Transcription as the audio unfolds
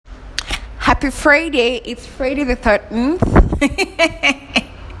Happy Friday. It's Friday the 13th.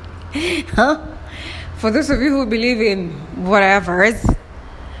 Huh? For those of you who believe in whatevers,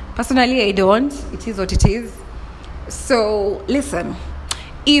 personally I don't. It is what it is. So listen,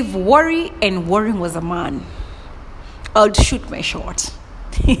 if worry and worrying was a man, I would shoot my shot.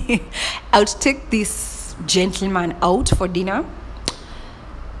 I would take this gentleman out for dinner,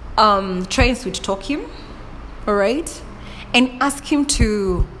 try and sweet talk him, all right, and ask him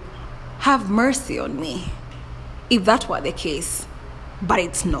to have mercy on me if that were the case. But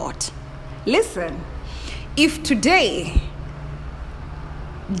it's not. Listen, if today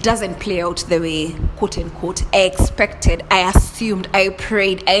doesn't play out the way, quote unquote, I expected, I assumed, I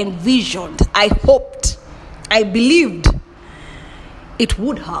prayed, I envisioned, I hoped, I believed it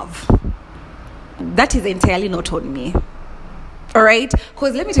would have, that is entirely not on me. All right?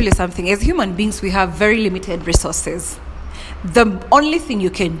 Because let me tell you something. As human beings, we have very limited resources. The only thing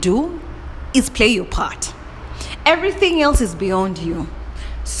you can do is play your part. Everything else is beyond you.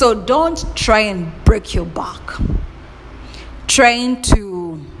 So don't try and break your back trying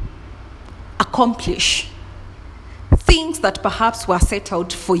to accomplish things that perhaps were set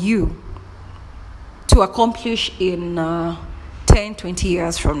out for you to accomplish in 10, 20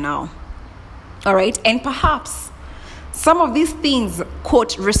 years from now. All right? And perhaps some of these things,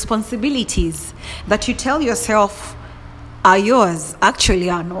 quote, responsibilities that you tell yourself are yours actually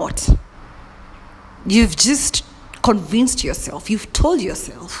are not. You've just convinced yourself, you've told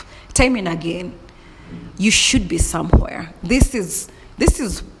yourself time and again, you should be somewhere. This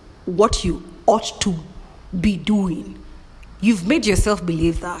is what you ought to be doing. You've made yourself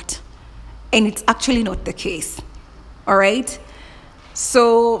believe that. And it's actually not the case. All right?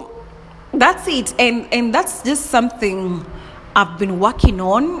 So that's it. And that's just something I've been working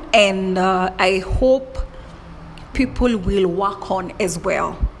on, and I hope people will work on as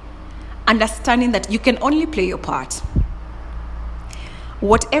well. Understanding that you can only play your part.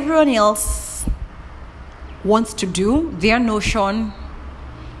 What everyone else wants to do, their notion,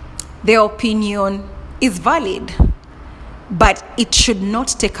 their opinion is valid, but it should not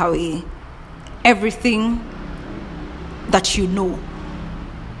take away everything that you know.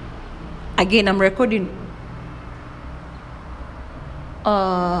 Again, I'm recording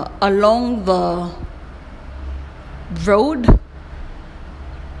along the road.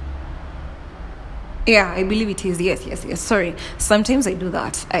 Yeah, I believe it is. Yes. Sorry. Sometimes I do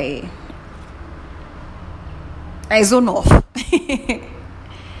that. I zone off.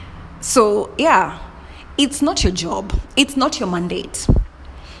 So, yeah, it's not your job. It's not your mandate.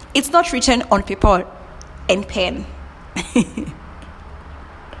 It's not written on paper and pen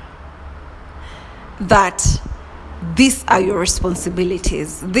that these are your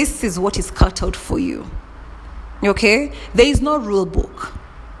responsibilities. This is what is cut out for you. Okay? There is no rule book.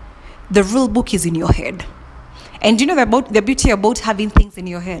 The rule book is in your head. And you know about the beauty about having things in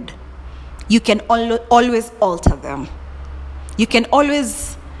your head? You can always alter them. You can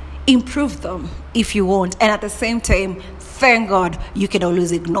always improve them if you want. And at the same time, thank God, you can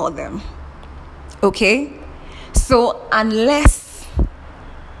always ignore them. Okay? So unless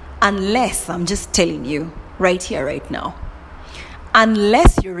I'm just telling you right here, right now,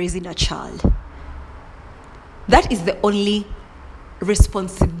 unless you're raising a child, that is the only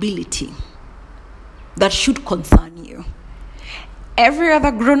responsibility that should concern you. Every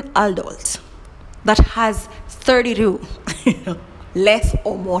other grown adult that has 32 less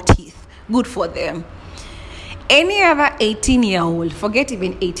or more teeth, good for them. Any other 18-year-old, forget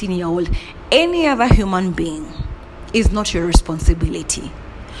even 18-year-old, any other human being is not your responsibility.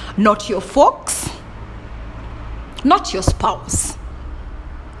 Not your folks, not your spouse,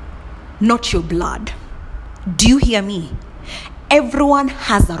 not your blood. Do you hear me? Everyone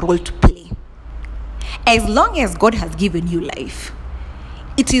has a role to play. As long as God has given you life,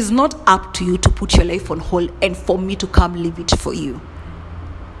 it is not up to you to put your life on hold and for me to come live it for you.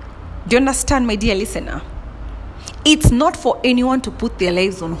 Do you understand, my dear listener? It's not for anyone to put their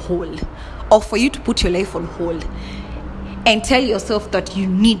lives on hold or for you to put your life on hold and tell yourself that you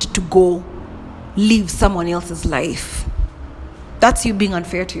need to go live someone else's life. That's you being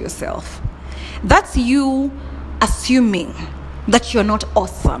unfair to yourself. That's you assuming that you're not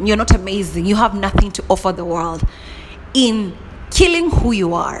awesome, you're not amazing, you have nothing to offer the world, in killing who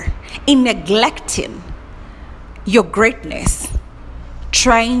you are, in neglecting your greatness,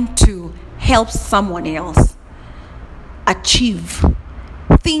 trying to help someone else achieve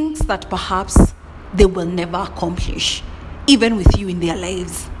things that perhaps they will never accomplish, even with you in their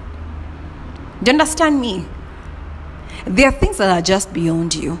lives. Do you understand me? There are things that are just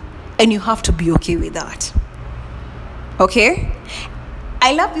beyond you, and you have to be okay with that. Okay?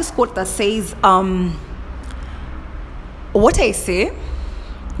 I love this quote that says, what I say,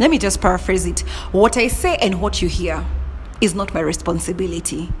 let me just paraphrase it. What I say and what you hear is not my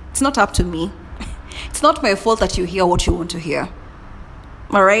responsibility. It's not up to me. It's not my fault that you hear what you want to hear.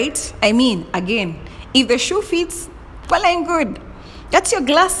 All right? I mean, again, if the shoe fits, well and good. That's your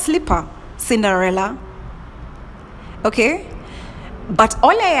glass slipper, Cinderella. Okay? But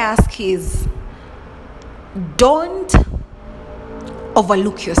all I ask is, don't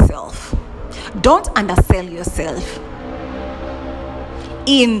overlook yourself. Don't undersell yourself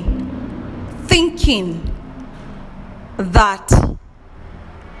in thinking that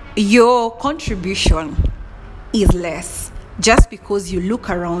your contribution is less just because you look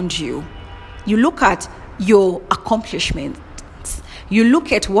around you. You look at your accomplishments. You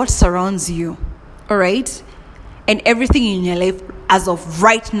look at what surrounds you. All right? And everything in your life as of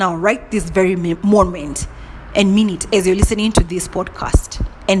right now, right this very moment and minute as you're listening to this podcast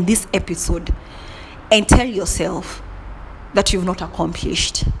and this episode, and tell yourself that you've not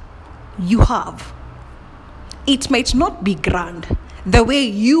accomplished. You have. It might not be grand the way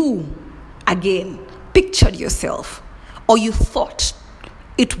you, again, pictured yourself or you thought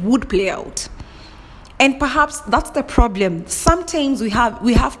it would play out. And perhaps that's the problem. Sometimes we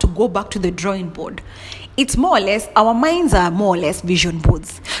have to go back to the drawing board. It's more or less, our minds are more or less vision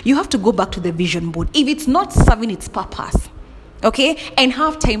boards. You have to go back to the vision board. If it's not serving its purpose, okay, and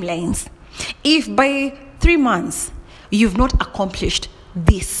have timelines. If by 3 months you've not accomplished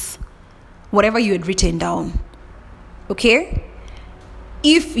this, whatever you had written down, okay,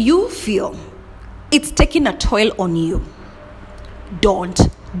 if you feel it's taking a toll on you, don't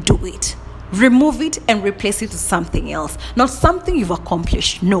do it. Remove it and replace it with something else. Not something you've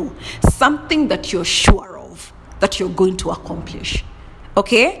accomplished. No. Something that you're sure of that you're going to accomplish.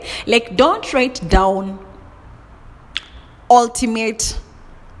 Okay? Like, don't write down ultimate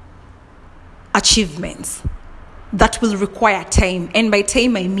achievements that will require time. And by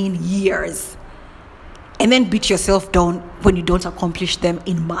time, I mean years. And then beat yourself down when you don't accomplish them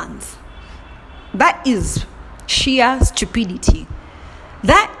in months. That is sheer stupidity.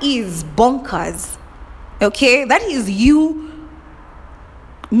 That is bonkers, okay? That is you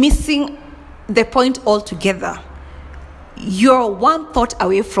missing the point altogether. You're one thought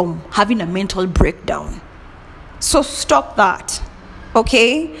away from having a mental breakdown. So stop that,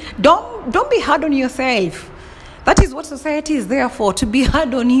 okay? Don't be hard on yourself. That is what society is there for, to be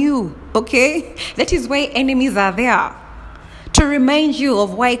hard on you, okay? That is why enemies are there, to remind you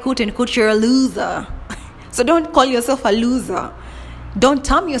of why, quote unquote, you're a loser. So don't call yourself a loser. Don't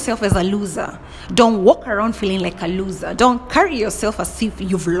term yourself as a loser. Don't walk around feeling like a loser. Don't carry yourself as if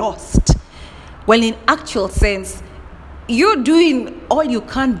you've lost. Well, in actual sense, you're doing all you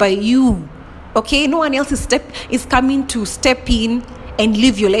can by you. Okay? No one else is coming to step in and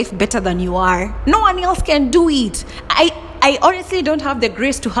live your life better than you are. No one else can do it. I honestly don't have the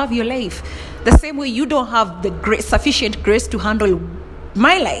grace to have your life. The same way you don't have the sufficient grace to handle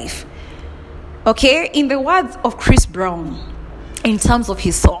my life. Okay? In the words of Chris Brown, in terms of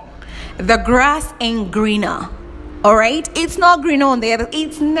his song, the grass ain't greener. All right? It's not greener on the other.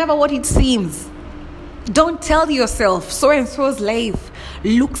 It's never what it seems. Don't tell yourself so-and-so's life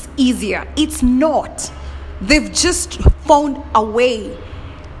looks easier. It's not. They've just found a way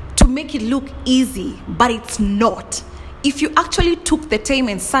to make it look easy, but it's not. If you actually took the time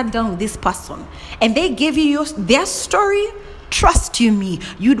and sat down with this person and they gave you their story, trust you me,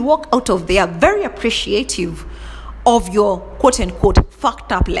 you'd walk out of there very appreciative of your quote-unquote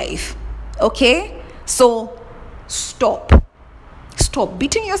fucked up life. Okay? So stop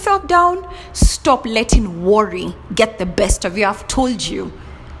beating yourself down. Stop letting worry get the best of you. I've told you,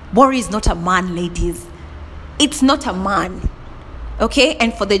 worry is not a man, ladies. It's not a man. Okay?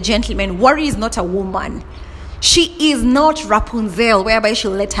 And for the gentlemen, worry is not a woman. She is not Rapunzel, whereby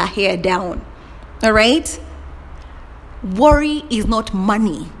she'll let her hair down. All right? Worry is not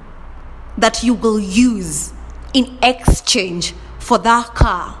money that you will use in exchange for that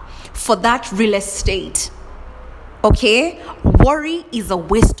car, for that real estate. Okay? Worry is a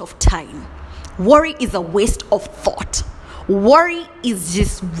waste of time. Worry is a waste of thought. Worry is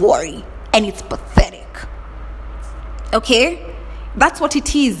just worry, and it's pathetic. Okay? That's what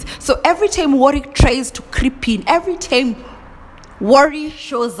it is. So every time worry tries to creep in, every time worry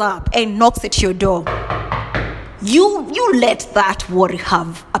shows up and knocks at your door, you let that worry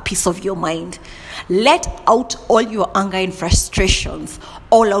have a piece of your mind. Let out all your anger and frustrations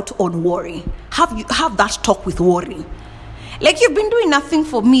all out on worry. Have that talk with worry. Like, you've been doing nothing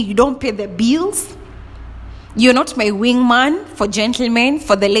for me. You don't pay the bills. You're not my wingman for gentlemen,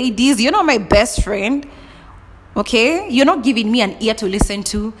 for the ladies. You're not my best friend. Okay? You're not giving me an ear to listen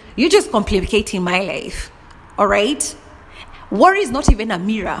to. You're just complicating my life. All right? Worry is not even a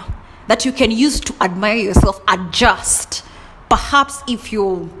mirror that you can use to admire yourself. Adjust. Perhaps if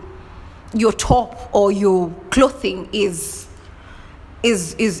your top or your clothing is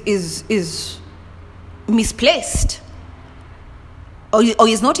misplaced or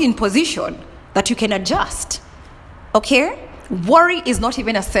is not in position that you can adjust. Okay? Worry is not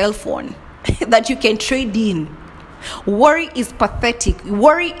even a cell phone that you can trade in. Worry is pathetic.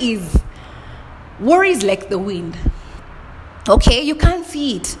 Worry is like the wind. Okay? You can't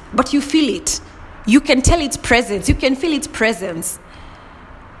see it, but you feel it. You can tell its presence. You can feel its presence.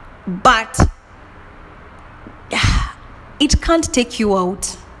 But it can't take you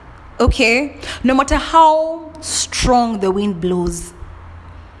out. Okay? No matter how strong the wind blows,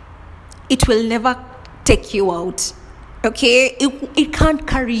 it will never take you out. Okay? It can't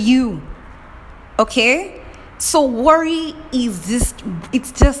carry you. Okay? So worry is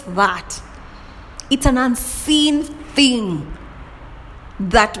it's just that. It's an unseen thing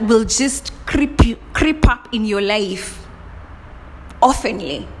that will just creep up in your life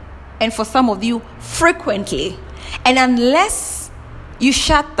oftenly, and for some of you frequently. And unless you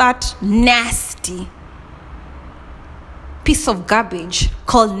shut that nasty piece of garbage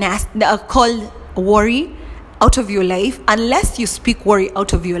called worry out of your life, unless you speak worry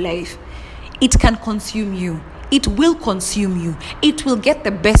out of your life, it can consume you. It will consume you. It will get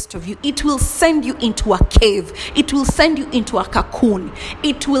the best of you. It will send you into a cave. It will send you into a cocoon.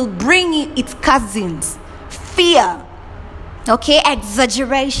 It will bring in its cousins. Fear. Okay?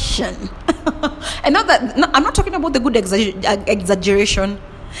 Exaggeration. And I'm not talking about the good exaggeration.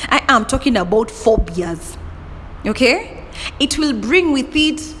 I am talking about phobias. Okay? It will bring with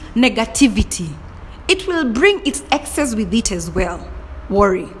it negativity. It will bring its excess with it as well.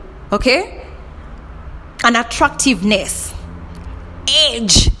 Worry. Okay? An attractiveness.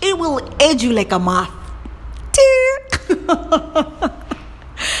 Age. It will age you like a moth.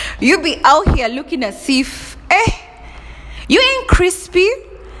 You'll be out here looking as if, you ain't crispy.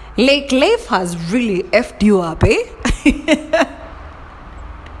 Like life has really effed you up,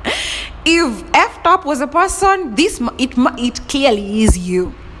 If effed up was a person, it clearly is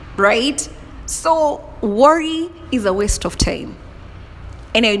you, right? So worry is a waste of time.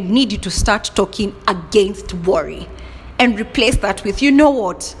 And I need you to start talking against worry and replace that with, you know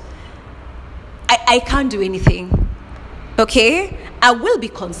what? I can't do anything. Okay? I will be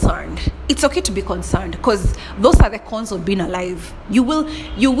concerned. It's okay to be concerned because those are the cons of being alive. You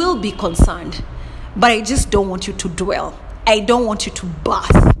will be concerned. But I just don't want you to dwell. I don't want you to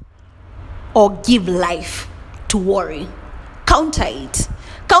bath or give life to worry. Counter it.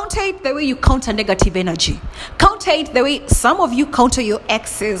 Counter it the way you counter negative energy. Counter it the way some of you counter your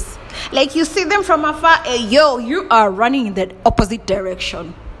exes. Like you see them from afar, you are running in the opposite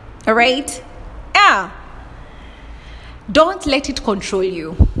direction. All right? Yeah. Don't let it control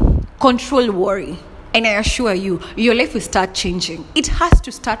you. Control worry. And I assure you, your life will start changing. It has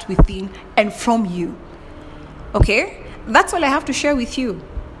to start within and from you. Okay? That's all I have to share with you.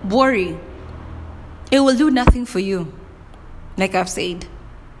 Worry. It will do nothing for you. Like I've said.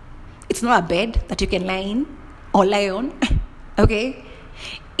 It's not a bed that you can lie in or lie on. Okay?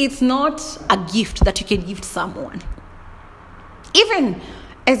 It's not a gift that you can give to someone. Even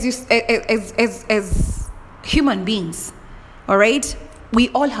as human beings, all right? We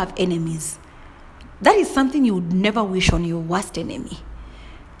all have enemies. That is something you would never wish on your worst enemy.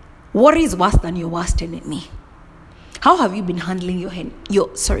 Worry is worse than your worst enemy. How have you been handling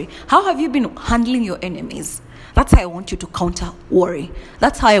How have you been handling your enemies? That's how I want you to counter worry.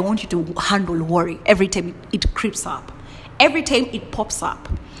 That's how I want you to handle worry every time it creeps up. Every time it pops up.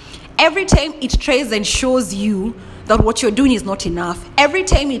 Every time it tries and shows you that what you're doing is not enough. Every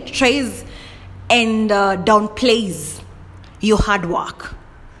time it tries and downplays your hard work.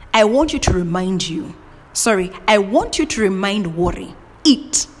 I want you to remind worry,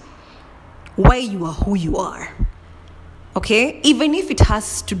 why you are who you are. Okay? Even if it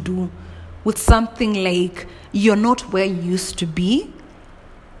has to do with something like you're not where you used to be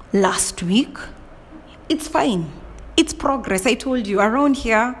last week, it's fine. It's progress. I told you, around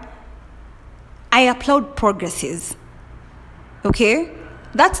here, I applaud progresses. Okay?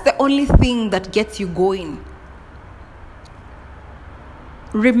 That's the only thing that gets you going.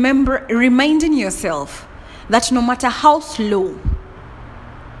 Reminding yourself that no matter how slow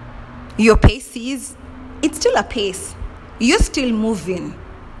your pace is, it's still a pace. You're still moving.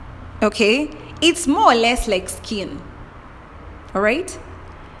 Okay? It's more or less like skin. All right?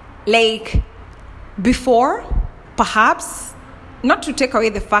 Like before, perhaps not to take away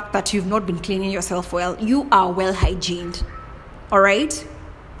the fact that you've not been cleaning yourself well, you are well hygiened. All right?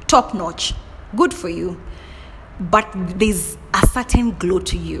 Top notch. Good for you. But there's a certain glow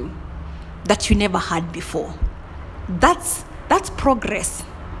to you that you never had before. That's progress.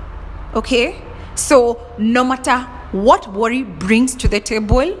 Okay? So no matter what worry brings to the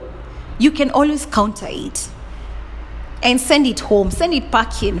table, you can always counter it and send it home, send it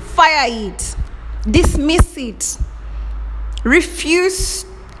packing, fire it, dismiss it, refuse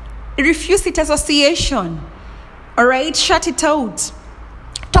its association. All right? Shut it out.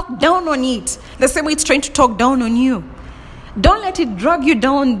 Talk down on it the same way it's trying to talk down on you. Don't let it drag you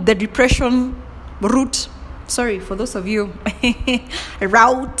down the depression route. Sorry for those of you.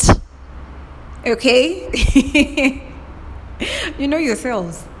 Route. Okay? You know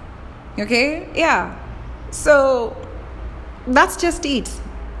yourselves. Okay? Yeah. So that's just it.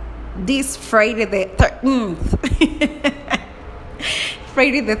 This Friday the 13th.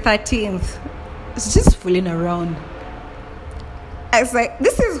 Friday the 13th. It's just fooling around. I was like,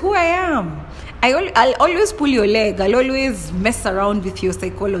 this is who I am. I'll always pull your leg. I'll always mess around with your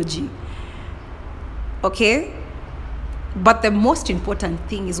psychology. Okay? But the most important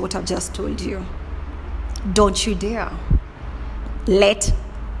thing is what I've just told you. Don't you dare let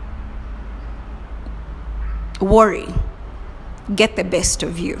worry get the best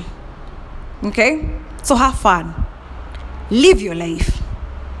of you. Okay? So have fun. Live your life.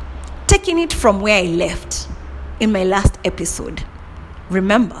 Taking it from where I left in my last episode.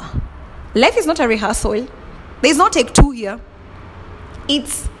 Remember, life is not a rehearsal. There's no take two here.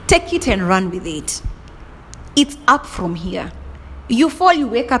 It's take it and run with it. It's up from here. You fall, you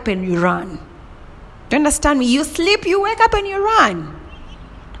wake up and you run. Do you understand me? You sleep, you wake up and you run.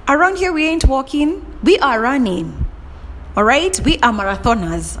 Around here, we ain't walking. We are running. All right? We are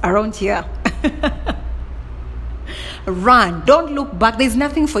marathoners around here. Run. Don't look back. There's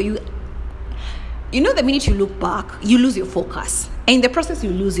nothing for you. You know, the minute you look back, you lose your focus. And in the process, you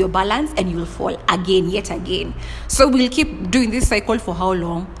lose your balance and you'll fall again, yet again. So we'll keep doing this cycle for how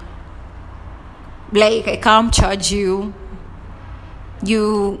long? Like, I come charge you.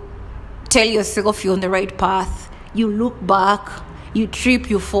 You tell yourself you're on the right path. You look back. You trip,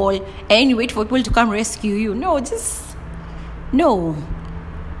 you fall. And you wait for people to come rescue you. No.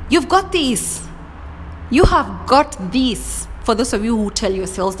 You've got this. You have got this. For those of you who tell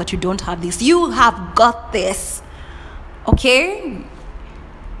yourselves that you don't have this, you have got this. Okay?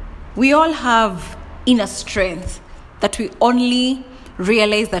 We all have inner strength that we only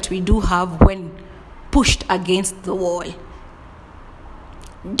realize that we do have when pushed against the wall.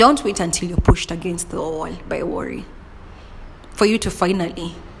 Don't wait until you're pushed against the wall by worry. For you to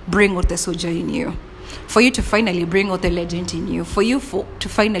finally bring out the soldier in you. For you to finally bring out the legend in you. For you to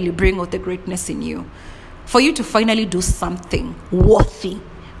finally bring out the greatness in you. For you to finally do something worthy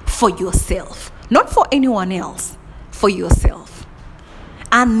for yourself. Not for anyone else. For yourself.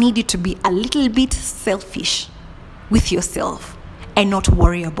 I need you to be a little bit selfish with yourself and not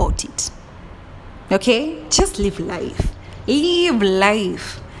worry about it. Okay? Just live life. Live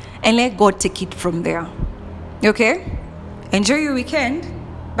life. And let God take it from there. Okay? Enjoy your weekend.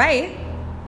 Bye.